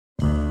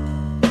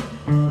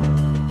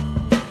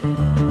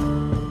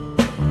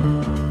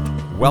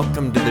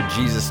Welcome to the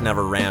Jesus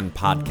Never Ran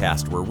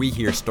podcast, where we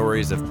hear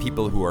stories of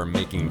people who are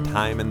making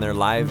time in their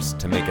lives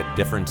to make a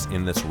difference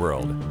in this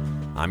world.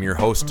 I'm your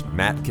host,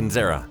 Matt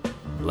Kinzera.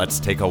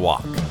 Let's take a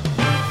walk.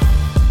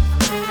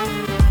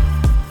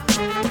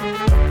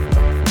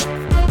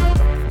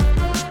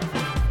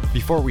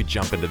 Before we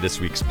jump into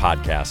this week's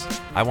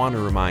podcast, I want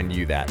to remind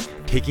you that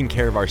taking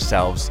care of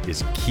ourselves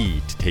is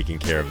key to taking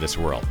care of this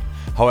world.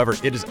 However,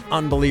 it is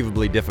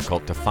unbelievably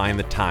difficult to find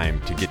the time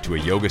to get to a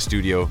yoga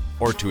studio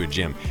or to a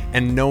gym,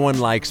 and no one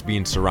likes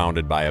being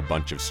surrounded by a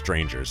bunch of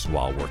strangers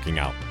while working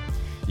out.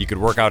 You could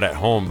work out at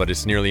home, but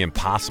it's nearly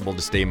impossible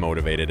to stay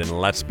motivated, and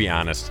let's be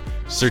honest,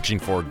 searching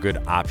for good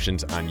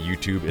options on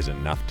YouTube is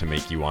enough to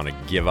make you want to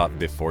give up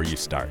before you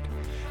start.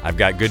 I've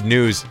got good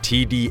news.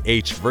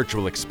 TDH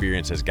Virtual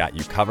Experience has got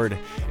you covered.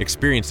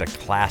 Experience a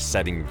class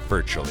setting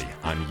virtually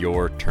on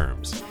your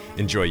terms.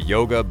 Enjoy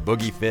yoga,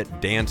 boogie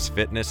fit, dance,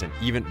 fitness, and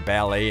even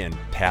ballet and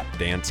tap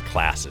dance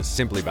classes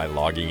simply by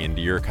logging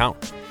into your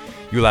account.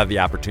 You'll have the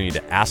opportunity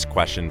to ask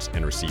questions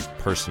and receive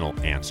personal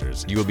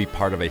answers. You will be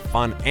part of a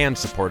fun and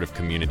supportive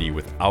community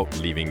without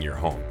leaving your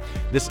home.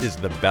 This is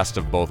the best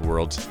of both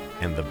worlds,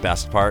 and the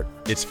best part,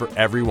 it's for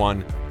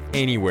everyone,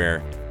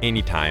 anywhere,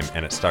 anytime,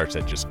 and it starts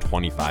at just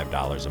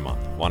 $25 a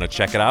month. Want to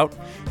check it out?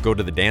 Go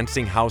to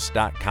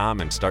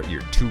thedancinghouse.com and start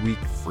your 2-week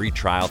free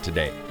trial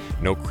today.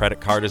 No credit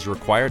card is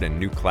required, and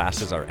new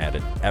classes are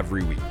added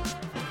every week.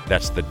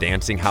 That's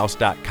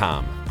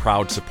thedancinghouse.com,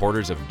 proud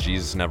supporters of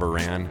Jesus Never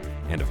Ran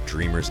and of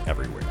dreamers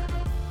everywhere.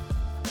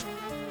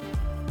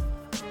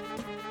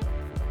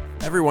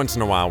 Every once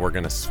in a while, we're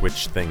going to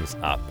switch things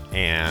up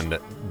and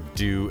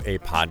do a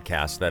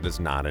podcast that is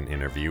not an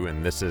interview,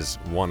 and this is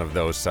one of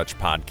those such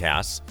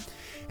podcasts.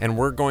 And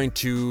we're going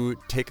to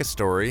take a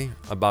story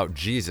about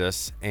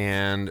Jesus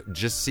and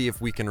just see if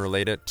we can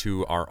relate it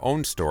to our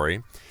own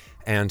story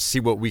and see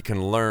what we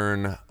can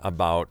learn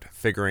about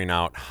figuring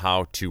out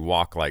how to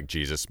walk like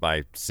Jesus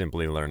by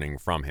simply learning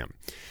from him.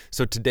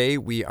 So today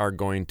we are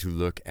going to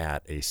look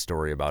at a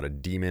story about a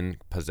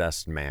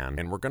demon-possessed man,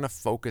 and we're going to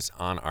focus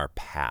on our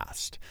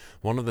past.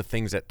 One of the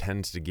things that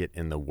tends to get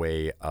in the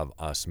way of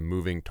us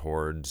moving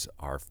towards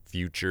our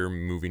future,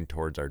 moving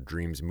towards our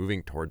dreams,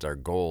 moving towards our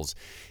goals,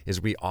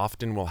 is we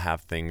often will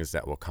have things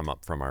that will come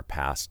up from our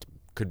past.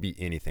 Could be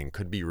anything,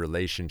 could be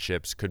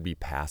relationships, could be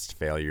past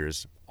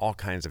failures, all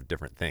kinds of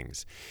different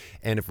things.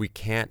 And if we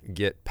can't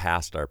get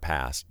past our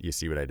past, you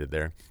see what I did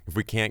there? If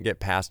we can't get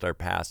past our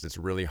past, it's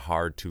really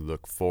hard to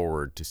look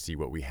forward to see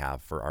what we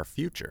have for our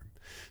future.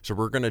 So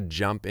we're going to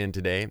jump in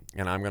today,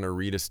 and I'm going to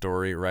read a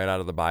story right out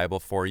of the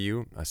Bible for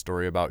you, a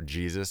story about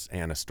Jesus,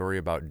 and a story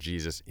about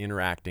Jesus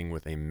interacting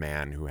with a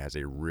man who has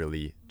a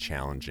really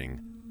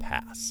challenging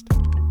past.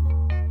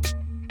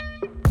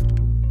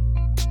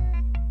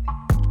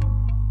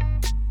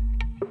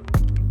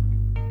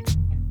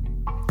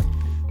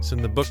 So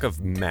in the book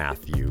of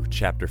Matthew,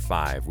 chapter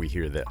 5, we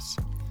hear this.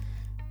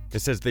 It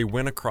says, "They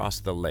went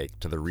across the lake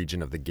to the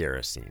region of the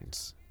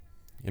Gerasenes.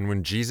 And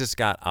when Jesus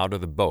got out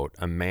of the boat,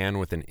 a man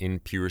with an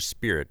impure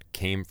spirit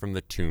came from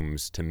the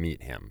tombs to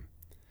meet him.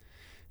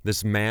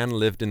 This man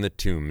lived in the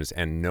tombs,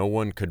 and no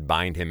one could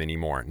bind him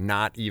anymore,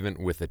 not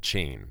even with a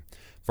chain.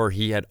 For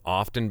he had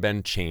often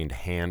been chained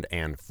hand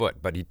and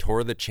foot, but he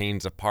tore the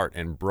chains apart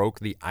and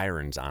broke the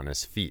irons on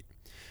his feet.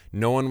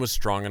 No one was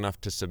strong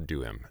enough to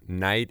subdue him.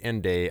 Night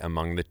and day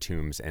among the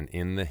tombs and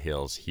in the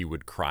hills he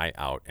would cry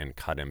out and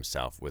cut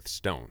himself with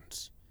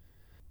stones."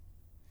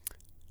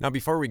 Now,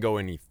 before we go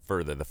any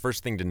further, the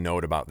first thing to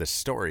note about this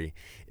story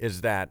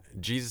is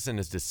that Jesus and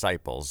his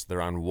disciples,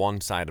 they're on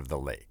one side of the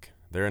lake.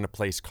 They're in a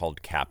place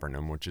called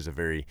Capernaum, which is a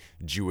very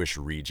Jewish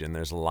region.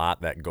 There's a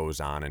lot that goes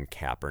on in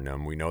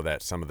Capernaum. We know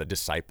that some of the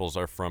disciples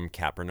are from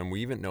Capernaum.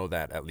 We even know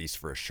that, at least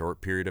for a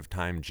short period of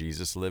time,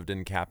 Jesus lived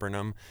in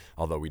Capernaum,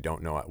 although we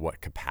don't know at what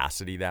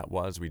capacity that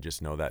was. We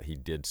just know that he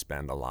did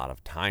spend a lot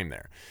of time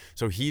there.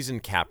 So he's in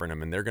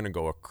Capernaum, and they're going to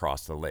go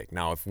across the lake.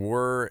 Now, if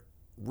we're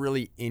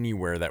really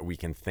anywhere that we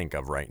can think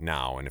of right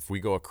now, and if we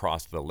go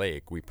across the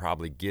lake, we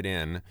probably get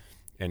in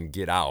and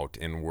get out,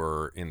 and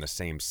we're in the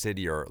same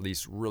city, or at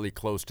least really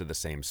close to the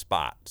same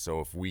spot. So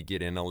if we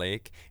get in a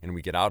lake and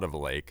we get out of a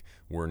lake,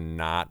 we're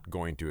not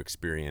going to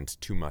experience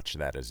too much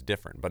that is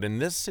different. But in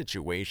this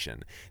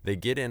situation, they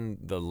get in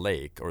the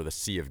lake, or the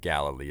Sea of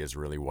Galilee is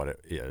really what it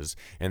is,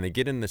 and they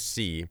get in the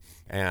sea,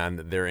 and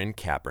they're in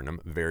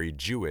Capernaum, very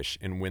Jewish,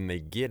 and when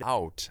they get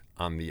out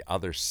on the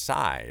other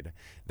side,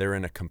 they're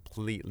in a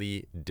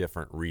completely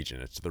different region.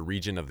 It's the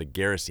region of the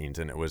Gerasenes,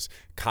 and it was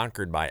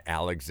conquered by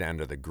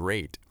Alexander the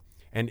Great.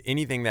 And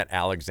anything that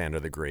Alexander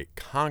the Great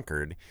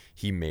conquered,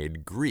 he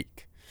made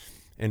Greek.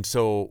 And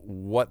so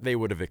what they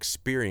would have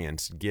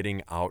experienced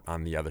getting out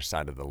on the other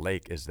side of the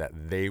lake is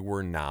that they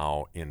were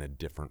now in a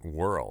different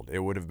world. It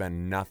would have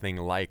been nothing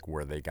like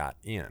where they got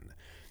in.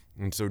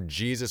 And so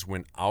Jesus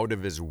went out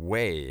of his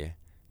way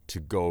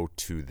to go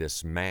to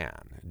this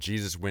man.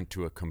 Jesus went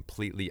to a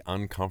completely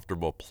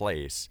uncomfortable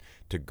place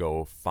to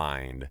go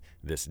find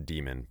this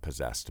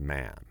demon-possessed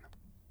man.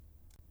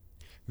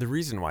 The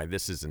reason why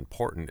this is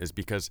important is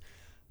because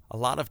a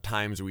lot of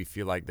times we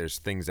feel like there's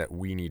things that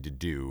we need to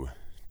do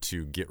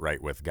to get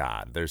right with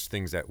God. There's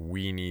things that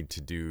we need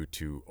to do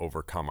to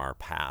overcome our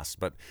past.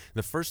 But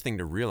the first thing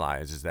to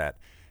realize is that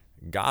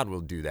God will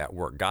do that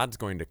work. God's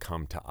going to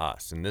come to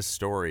us. In this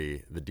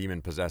story, the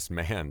demon-possessed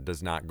man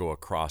does not go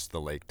across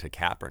the lake to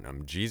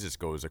Capernaum. Jesus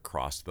goes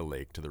across the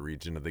lake to the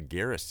region of the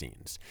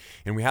Gerasenes.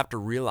 And we have to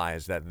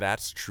realize that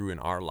that's true in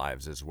our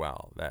lives as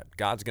well, that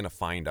God's going to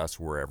find us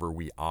wherever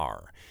we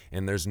are.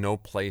 And there's no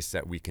place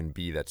that we can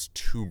be that's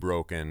too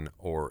broken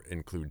or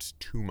includes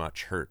too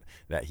much hurt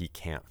that he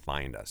can't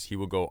find us. He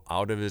will go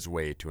out of his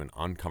way to an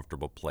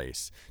uncomfortable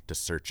place to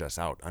search us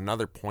out.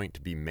 Another point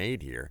to be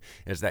made here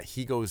is that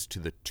he goes to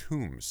the tomb.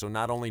 So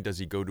not only does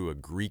he go to a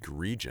Greek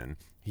region,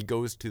 he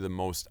goes to the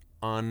most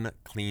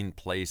unclean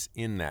place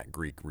in that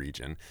Greek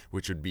region,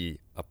 which would be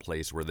a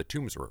place where the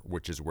tombs were,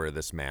 which is where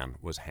this man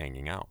was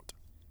hanging out.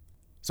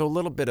 So a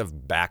little bit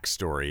of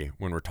backstory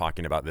when we're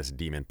talking about this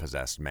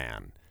demon-possessed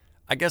man.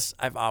 I guess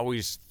I've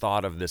always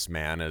thought of this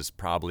man as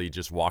probably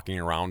just walking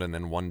around and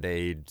then one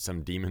day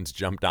some demons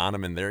jumped on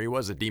him and there he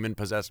was, a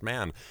demon-possessed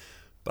man.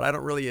 But I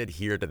don't really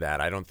adhere to that.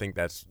 I don't think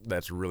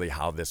that's really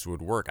how this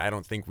would work. I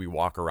don't think we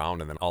walk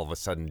around and then all of a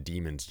sudden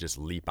demons just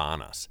leap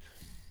on us.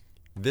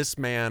 This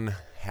man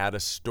had a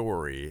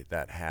story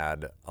that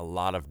had a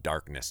lot of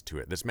darkness to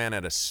it. This man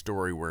had a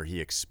story where he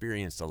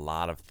experienced a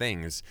lot of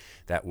things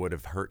that would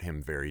have hurt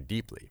him very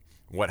deeply.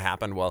 What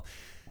happened? Well,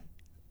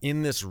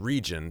 in this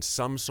region,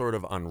 some sort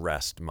of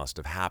unrest must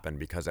have happened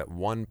because at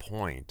one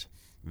point,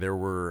 there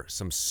were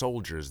some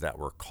soldiers that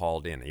were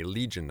called in, a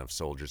legion of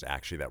soldiers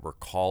actually, that were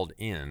called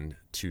in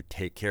to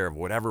take care of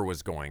whatever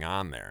was going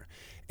on there.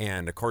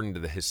 And according to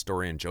the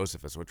historian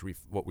Josephus,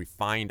 what we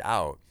find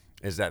out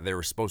is that they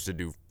were supposed to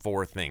do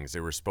 4 things. They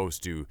were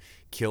supposed to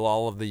kill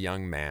all of the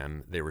young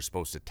men. They were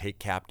supposed to take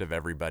captive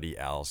everybody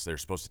else. They were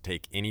supposed to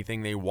take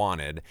anything they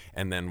wanted.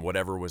 And then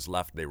whatever was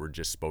left, they were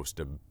just supposed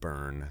to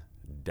burn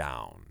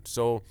down.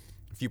 So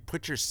if you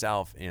put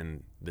yourself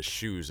in the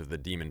shoes of the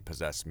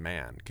demon-possessed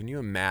man, can you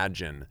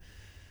imagine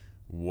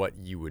what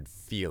you would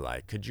feel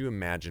like? Could you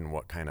imagine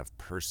what kind of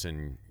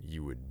person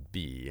you would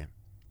be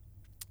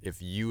if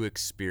you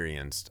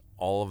experienced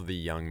all of the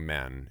young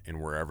men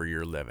in wherever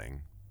you're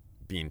living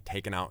being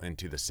taken out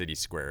into the city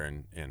square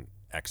and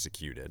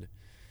executed?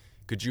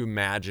 Could you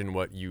imagine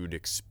what you'd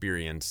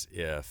experience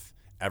if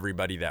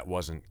everybody that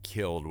wasn't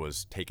killed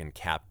was taken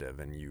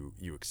captive and you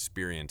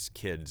experienced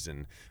kids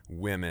and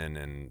women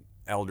and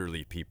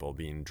elderly people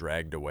being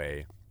dragged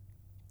away?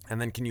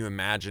 And then can you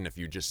imagine if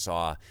you just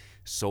saw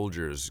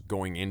soldiers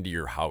going into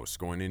your house,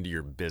 going into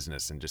your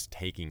business and just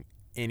taking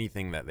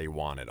anything that they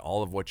wanted,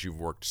 all of what you've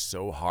worked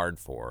so hard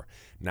for,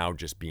 now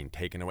just being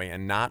taken away?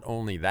 And not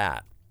only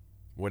that,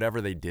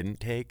 whatever they didn't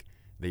take,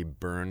 they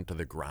burned to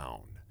the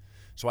ground.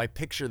 So I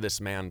picture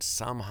this man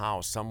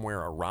somehow,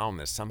 somewhere around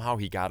this, somehow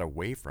he got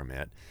away from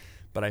it,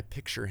 but I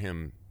picture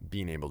him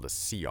being able to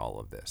see all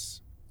of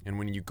this. And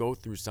when you go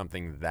through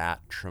something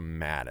that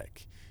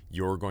traumatic,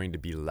 you're going to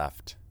be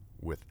left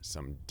with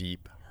some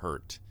deep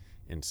hurt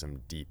and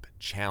some deep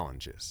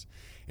challenges.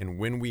 And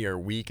when we are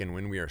weak and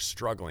when we are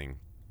struggling,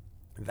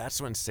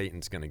 that's when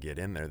Satan's going to get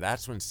in there.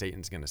 That's when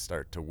Satan's going to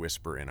start to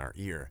whisper in our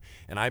ear.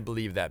 And I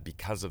believe that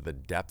because of the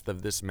depth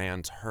of this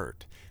man's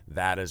hurt,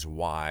 that is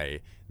why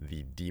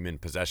the demon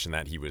possession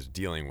that he was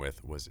dealing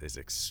with was as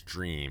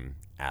extreme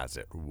as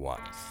it was.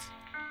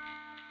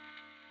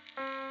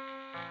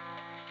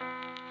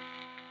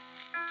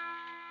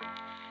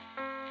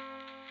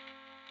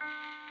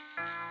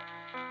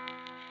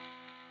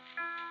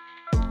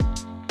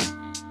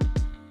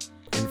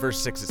 Verse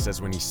 6, it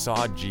says, when he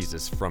saw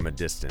Jesus from a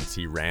distance,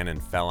 he ran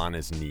and fell on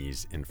his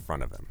knees in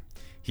front of him.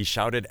 He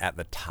shouted at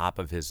the top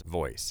of his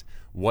voice,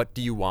 "What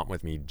do you want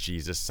with me,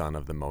 Jesus, Son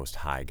of the Most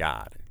High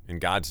God? In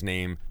God's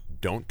name,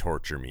 don't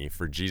torture me."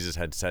 For Jesus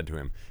had said to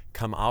him,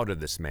 "Come out of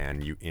this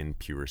man, you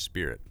impure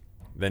spirit."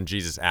 Then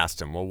Jesus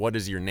asked him, "Well, what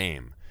is your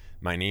name?"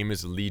 "My name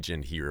is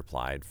Legion," he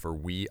replied, "for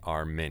we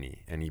are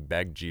many." And he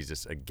begged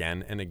Jesus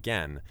again and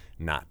again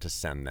not to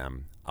send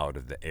them out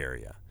of the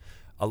area.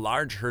 A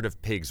large herd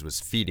of pigs was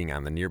feeding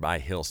on the nearby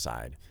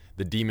hillside.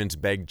 The demons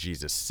begged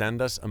Jesus,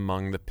 "Send us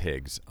among the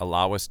pigs,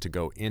 allow us to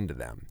go into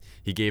them."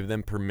 He gave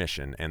them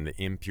permission, and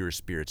the impure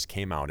spirits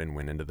came out and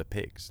went into the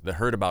pigs. The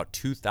herd, about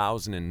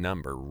 2,000 in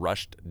number,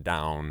 rushed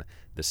down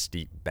the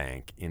steep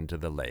bank into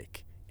the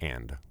lake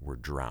and were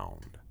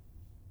drowned.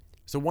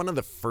 So one of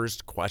the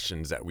first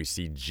questions that we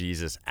see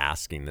Jesus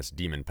asking this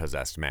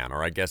demon-possessed man,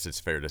 or I guess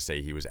it's fair to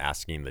say he was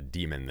asking the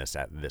demon this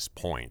at this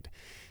point,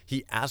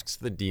 he asks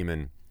the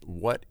demon,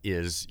 "What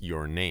is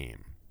your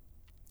name?"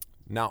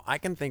 Now, I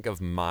can think of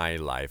my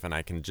life, and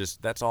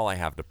that's all I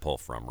have to pull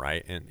from,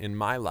 right? And in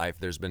my life,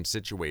 there's been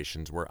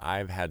situations where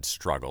I've had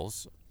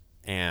struggles,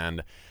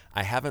 and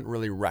I haven't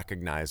really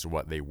recognized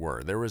what they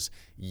were. There was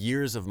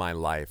years of my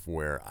life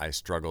where I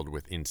struggled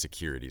with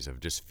insecurities of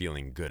just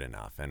feeling good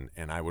enough, and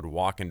I would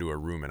walk into a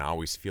room and I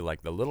always feel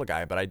like the little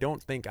guy, but I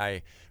don't think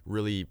I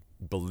really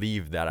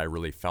believed that I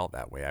really felt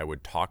that way. I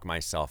would talk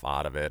myself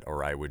out of it,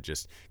 or I would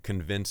just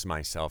convince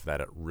myself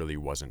that it really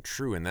wasn't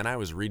true. And then I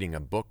was reading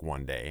a book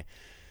one day,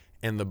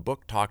 And the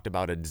book talked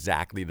about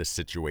exactly the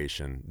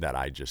situation that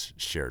I just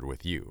shared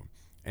with you.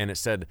 And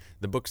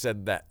the book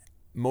said that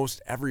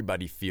most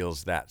everybody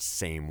feels that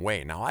same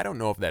way. Now, I don't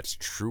know if that's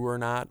true or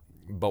not,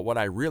 but what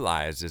I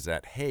realized is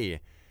that,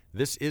 hey,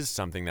 this is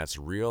something that's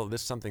real.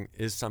 This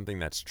is something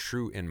that's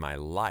true in my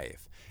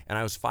life. And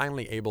I was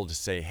finally able to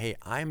say, hey,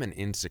 I'm an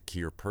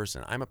insecure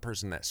person. I'm a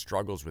person that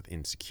struggles with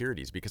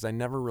insecurities because I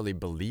never really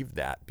believed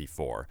that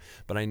before,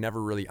 but I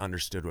never really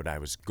understood what I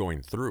was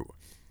going through.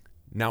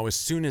 Now, as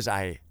soon as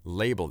I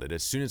labeled it,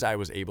 as soon as I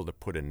was able to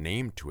put a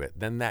name to it,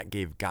 then that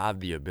gave God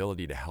the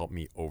ability to help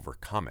me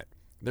overcome it.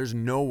 There's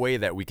no way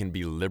that we can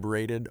be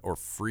liberated or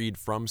freed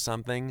from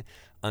something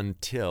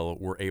until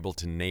we're able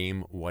to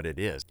name what it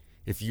is.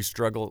 If you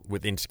struggle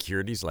with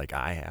insecurities like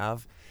I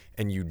have,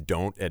 and you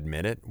don't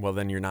admit it, well,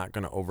 then you're not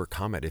going to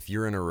overcome it. If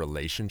you're in a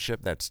relationship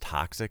that's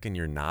toxic and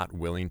you're not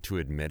willing to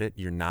admit it,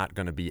 you're not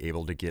going to be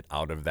able to get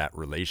out of that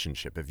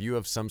relationship. If you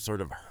have some sort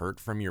of hurt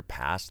from your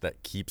past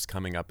that keeps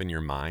coming up in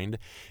your mind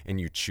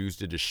and you choose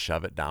to just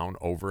shove it down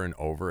over and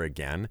over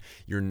again,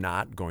 you're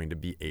not going to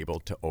be able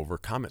to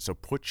overcome it. So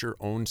put your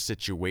own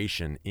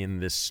situation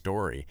in this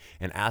story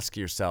and ask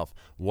yourself,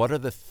 what are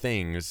the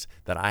things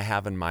that I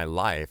have in my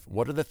life?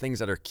 What are the things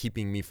that are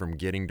keeping me from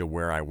getting to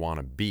where I want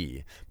to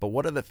be? But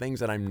what are the things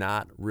that I'm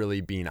not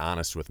really being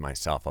honest with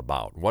myself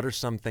about? What are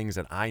some things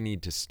that I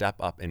need to step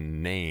up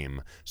and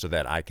name so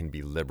that I can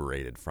be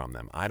liberated from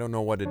them? I don't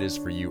know what it is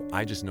for you.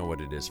 I just know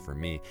what it is for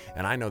me.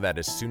 And I know that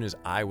as soon as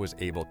I was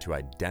able to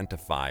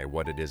identify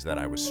what it is that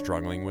I was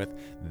struggling with,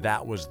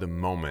 that was the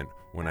moment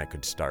when I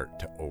could start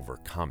to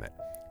overcome it.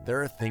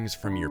 There are things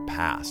from your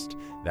past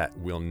that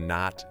will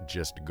not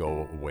just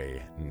go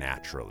away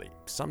naturally.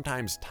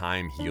 Sometimes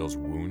time heals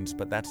wounds,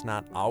 but that's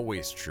not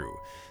always true.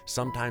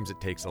 Sometimes it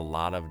takes a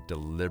lot of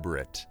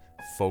deliberate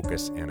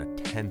focus and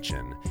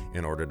attention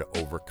in order to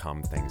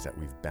overcome things that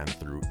we've been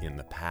through in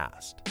the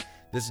past.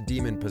 This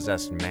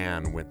demon-possessed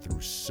man went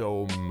through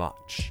so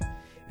much.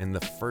 And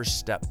the first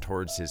step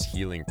towards his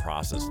healing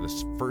process,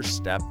 this first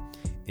step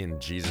in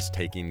Jesus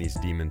taking these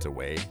demons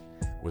away,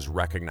 was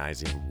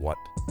recognizing what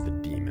the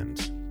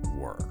demons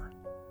were.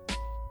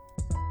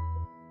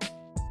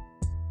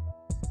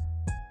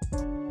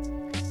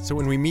 So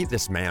when we meet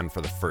this man for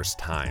the first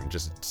time,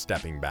 just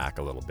stepping back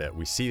a little bit,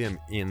 we see him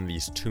in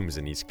these tombs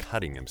and he's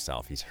cutting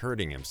himself, he's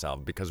hurting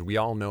himself, because we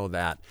all know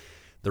that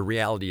the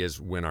reality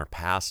is when our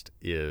past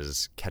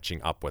is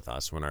catching up with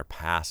us, when our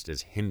past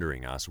is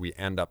hindering us, we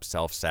end up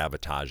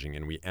self-sabotaging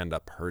and we end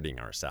up hurting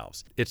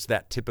ourselves. It's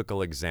that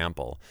typical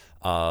example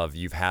of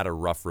you've had a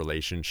rough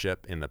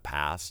relationship in the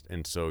past,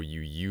 and so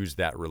you use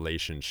that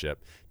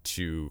relationship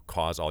to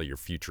cause all your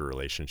future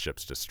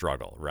relationships to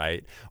struggle,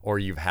 right? Or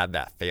you've had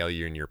that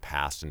failure in your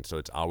past, and so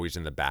it's always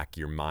in the back of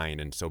your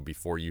mind, and so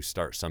before you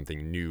start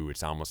something new,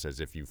 it's almost as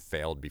if you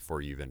failed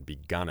before you even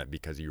begun it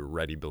because you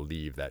already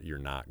believe that you're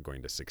not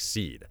going to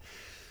succeed.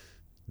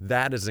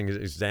 That is an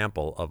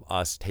example of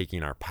us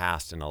taking our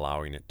past and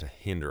allowing it to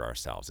hinder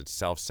ourselves. It's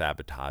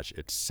self-sabotage,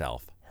 it's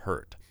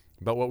self-hurt.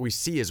 But what we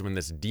see is when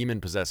this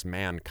demon-possessed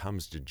man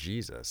comes to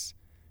Jesus,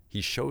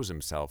 he shows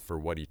himself for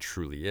what he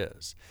truly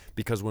is.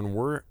 Because when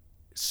we're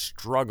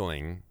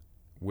struggling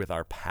with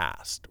our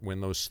past, when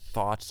those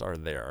thoughts are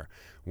there,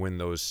 when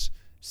those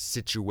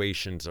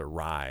situations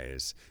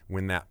arise,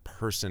 when that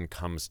person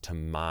comes to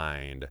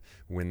mind,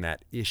 when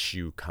that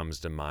issue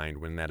comes to mind,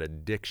 when that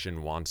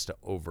addiction wants to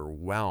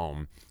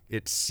overwhelm,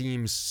 it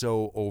seems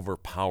so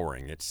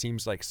overpowering. It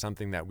seems like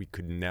something that we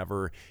could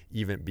never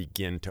even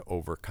begin to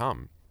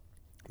overcome.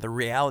 The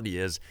reality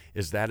is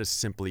that is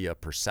simply a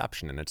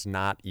perception, and it's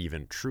not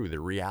even true.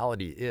 The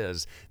reality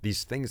is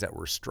these things that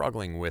we're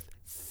struggling with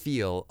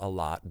feel a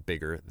lot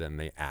bigger than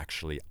they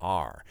actually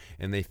are,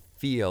 and they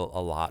feel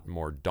a lot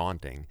more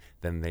daunting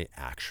than they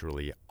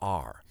actually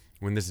are.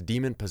 When this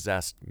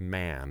demon-possessed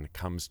man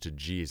comes to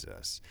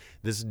Jesus,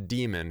 this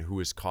demon who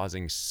is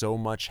causing so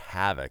much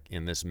havoc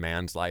in this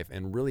man's life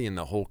and really in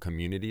the whole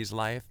community's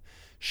life,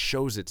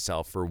 shows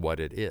itself for what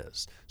it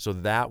is. So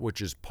that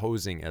which is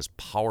posing as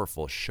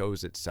powerful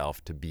shows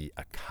itself to be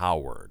a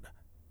coward.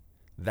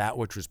 That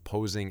which was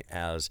posing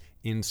as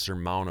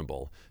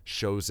insurmountable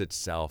shows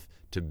itself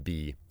to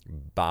be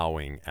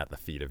bowing at the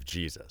feet of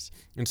Jesus.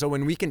 And so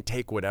when we can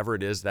take whatever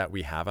it is that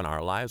we have in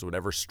our lives,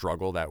 whatever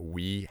struggle that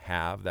we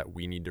have that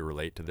we need to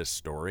relate to this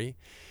story,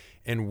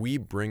 and we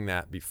bring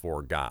that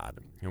before God,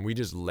 and we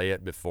just lay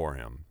it before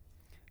him,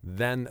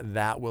 then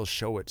that will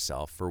show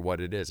itself for what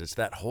it is. It's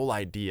that whole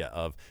idea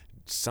of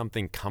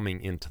something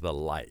coming into the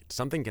light.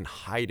 Something can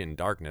hide in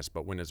darkness,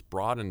 but when it's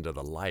brought into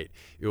the light,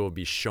 it will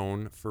be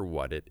shown for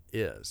what it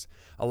is.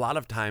 A lot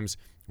of times,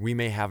 we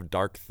may have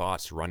dark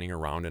thoughts running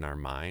around in our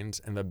minds,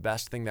 and the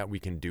best thing that we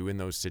can do in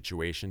those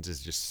situations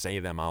is just say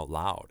them out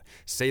loud.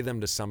 Say them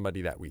to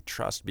somebody that we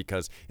trust,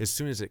 because as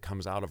soon as it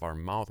comes out of our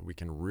mouth, we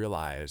can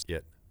realize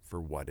it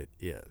for what it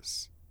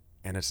is.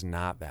 And it's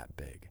not that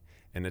big.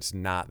 And it's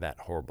not that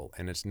horrible,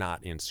 and it's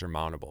not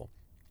insurmountable.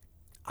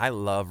 I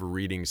love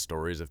reading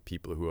stories of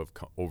people who have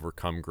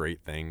overcome great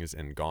things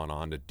and gone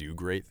on to do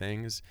great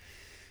things,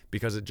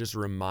 because it just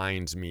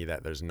reminds me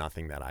that there's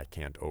nothing that I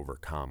can't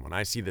overcome. When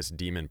I see this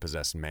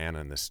demon-possessed man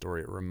in this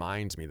story, it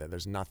reminds me that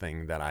there's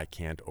nothing that I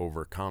can't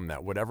overcome,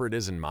 that whatever it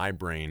is in my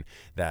brain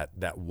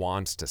that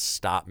wants to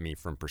stop me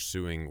from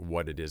pursuing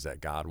what it is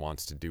that God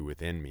wants to do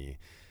within me,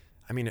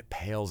 I mean, it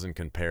pales in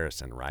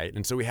comparison, right?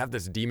 And so we have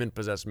this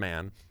demon-possessed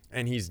man,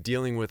 and he's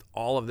dealing with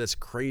all of this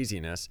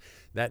craziness.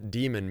 That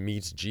demon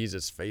meets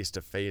Jesus face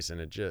to face, and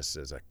it just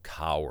is a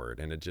coward.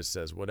 And it just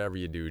says, whatever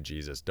you do,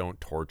 Jesus,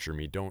 don't torture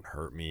me, don't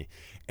hurt me.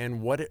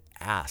 And what it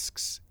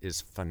asks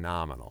is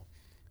phenomenal.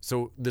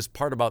 So this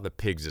part about the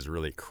pigs is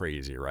really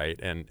crazy, right?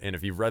 And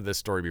if you've read this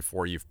story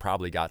before, you've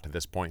probably got to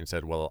this point and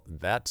said, well,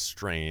 that's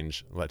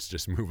strange. Let's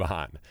just move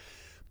on.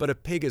 But a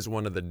pig is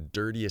one of the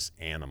dirtiest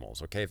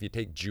animals, okay? If you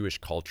take Jewish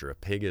culture, a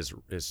pig is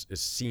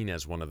seen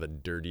as one of the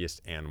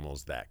dirtiest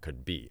animals that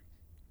could be.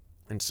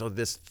 And so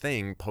this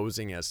thing,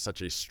 posing as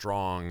such a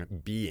strong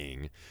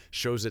being,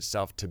 shows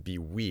itself to be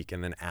weak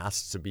and then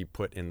asks to be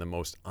put in the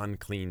most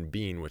unclean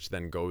being, which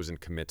then goes and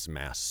commits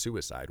mass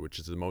suicide, which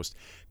is the most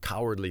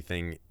cowardly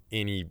thing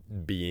any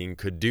being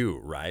could do,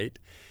 right?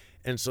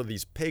 And so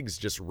these pigs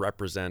just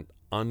represent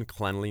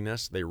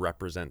uncleanliness. They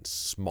represent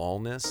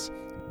smallness.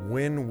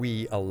 When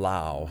we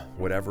allow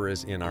whatever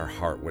is in our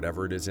heart,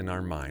 whatever it is in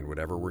our mind,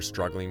 whatever we're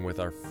struggling with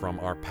from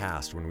our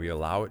past, when we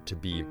allow it to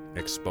be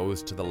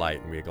exposed to the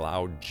light and we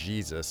allow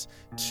Jesus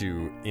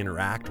to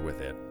interact with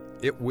it,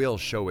 it will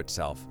show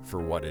itself for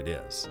what it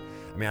is.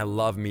 I mean, I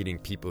love meeting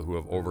people who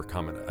have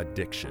overcome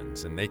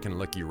addictions, and they can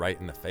look you right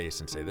in the face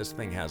and say, this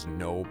thing has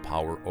no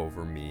power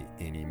over me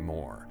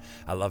anymore.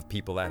 I love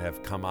people that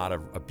have come out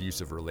of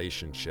abusive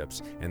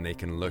relationships, and they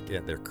can look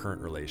at their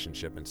current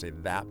relationship and say,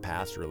 that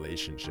past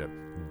relationship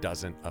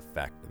doesn't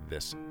affect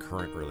this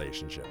current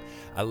relationship.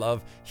 I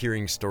love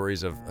hearing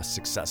stories of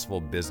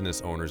successful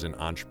business owners and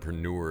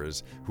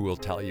entrepreneurs who will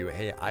tell you,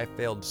 hey, I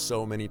failed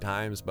so many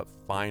times, but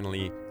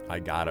finally I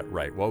got it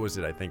right. What was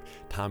it? I think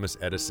Thomas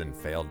Edison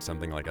failed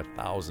something like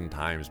 1,000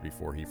 times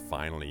before he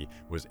finally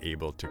was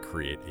able to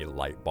create a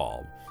light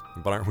bulb.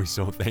 But aren't we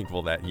so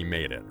thankful that he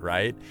made it,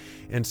 right?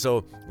 And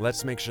so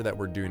let's make sure that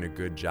we're doing a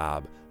good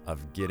job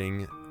of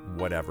getting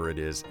whatever it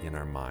is in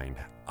our mind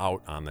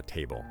out on the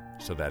table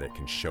so that it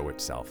can show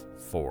itself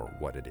for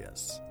what it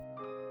is.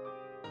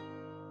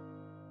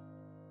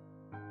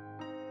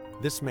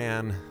 This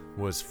man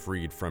was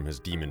freed from his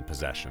demon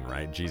possession,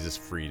 right? Jesus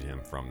freed him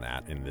from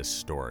that in this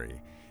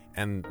story.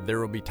 And there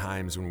will be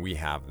times when we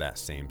have that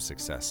same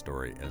success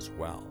story as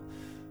well.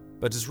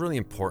 But it's really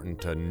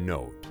important to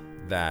note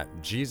that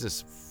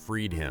Jesus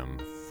freed him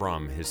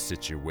from his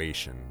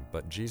situation,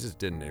 but Jesus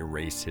didn't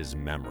erase his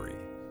memory.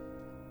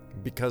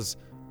 Because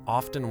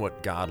often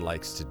what God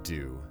likes to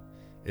do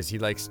is he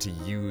likes to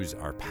use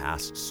our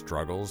past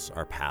struggles,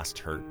 our past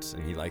hurts,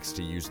 and he likes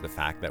to use the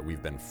fact that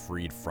we've been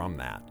freed from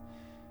that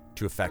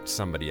to affect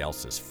somebody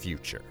else's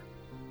future.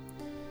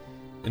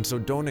 And so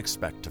don't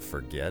expect to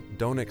forget.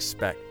 Don't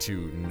expect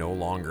to no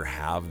longer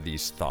have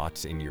these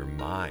thoughts in your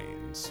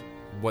minds.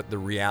 What the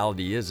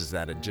reality is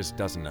that it just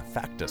doesn't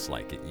affect us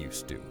like it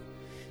used to.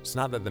 It's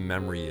not that the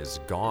memory is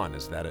gone,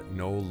 it's that it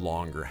no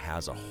longer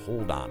has a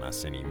hold on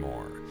us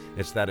anymore.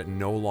 It's that it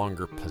no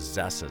longer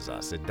possesses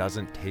us. It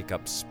doesn't take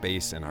up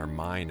space in our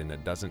mind, and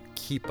it doesn't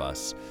keep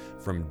us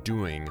from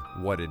doing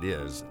what it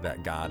is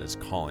that God is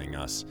calling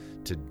us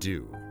to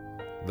do.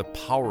 The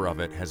power of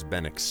it has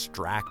been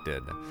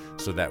extracted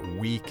so that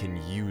we can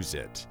use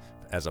it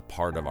as a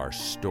part of our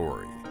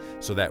story,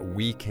 so that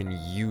we can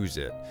use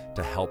it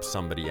to help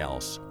somebody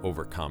else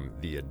overcome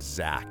the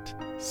exact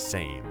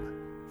same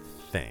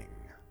thing.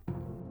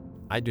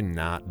 I do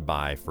not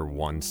buy for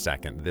 1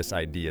 second this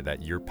idea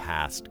that your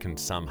past can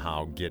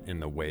somehow get in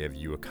the way of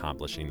you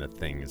accomplishing the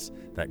things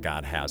that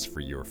God has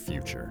for your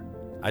future.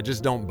 I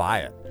just don't buy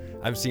it.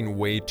 I've seen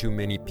way too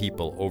many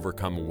people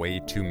overcome way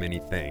too many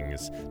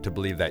things to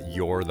believe that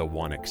you're the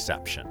one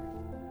exception.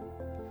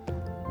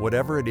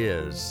 Whatever it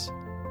is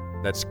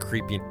that's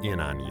creeping in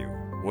on you,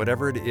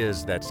 whatever it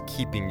is that's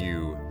keeping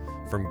you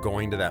from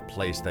going to that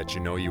place that you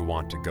know you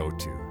want to go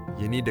to,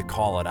 you need to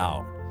call it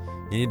out.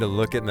 You need to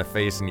look it in the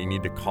face and you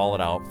need to call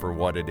it out for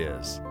what it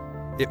is.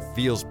 It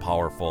feels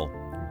powerful,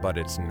 but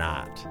it's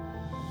not.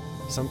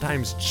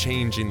 Sometimes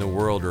changing the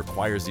world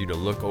requires you to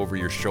look over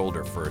your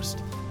shoulder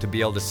first to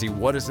be able to see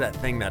what is that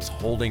thing that's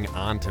holding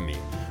on to me?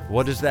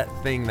 What is that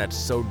thing that's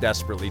so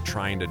desperately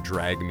trying to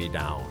drag me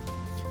down?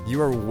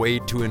 You are way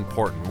too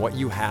important. What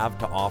you have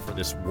to offer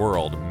this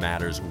world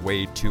matters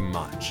way too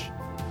much.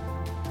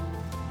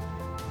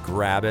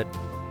 Grab it,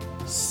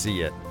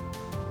 see it,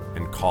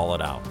 and call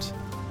it out.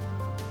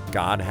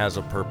 God has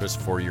a purpose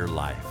for your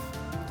life.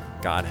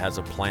 God has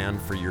a plan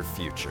for your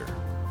future.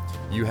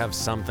 You have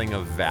something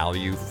of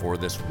value for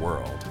this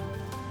world.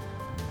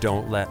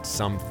 Don't let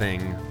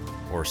something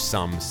or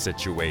some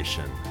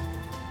situation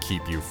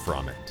keep you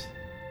from it.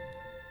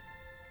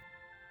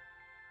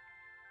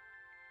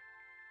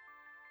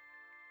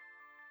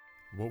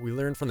 What we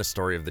learn from the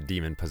story of the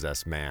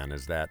demon-possessed man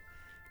is that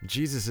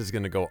Jesus is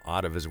going to go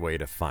out of his way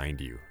to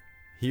find you.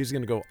 He's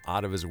going to go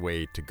out of his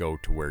way to go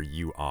to where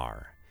you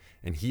are.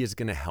 and he is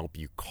going to help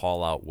you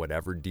call out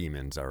whatever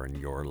demons are in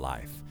your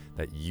life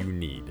that you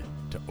need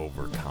to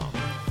overcome.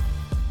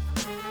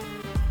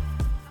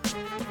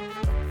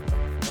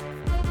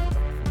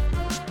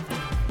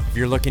 If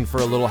you're looking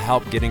for a little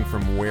help getting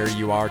from where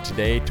you are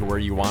today to where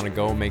you want to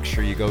go, make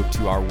sure you go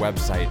to our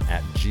website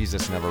at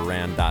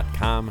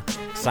JesusNeverRan.com.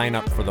 Sign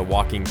up for the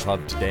walking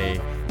club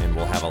today, and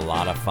we'll have a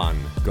lot of fun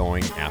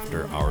going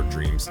after our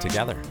dreams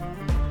together.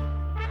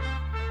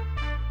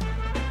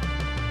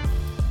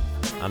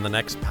 On the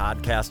next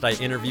podcast, I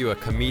interview a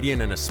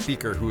comedian and a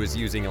speaker who is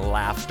using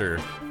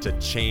laughter to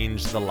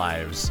change the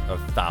lives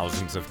of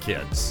thousands of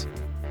kids.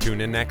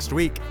 Tune in next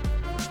week.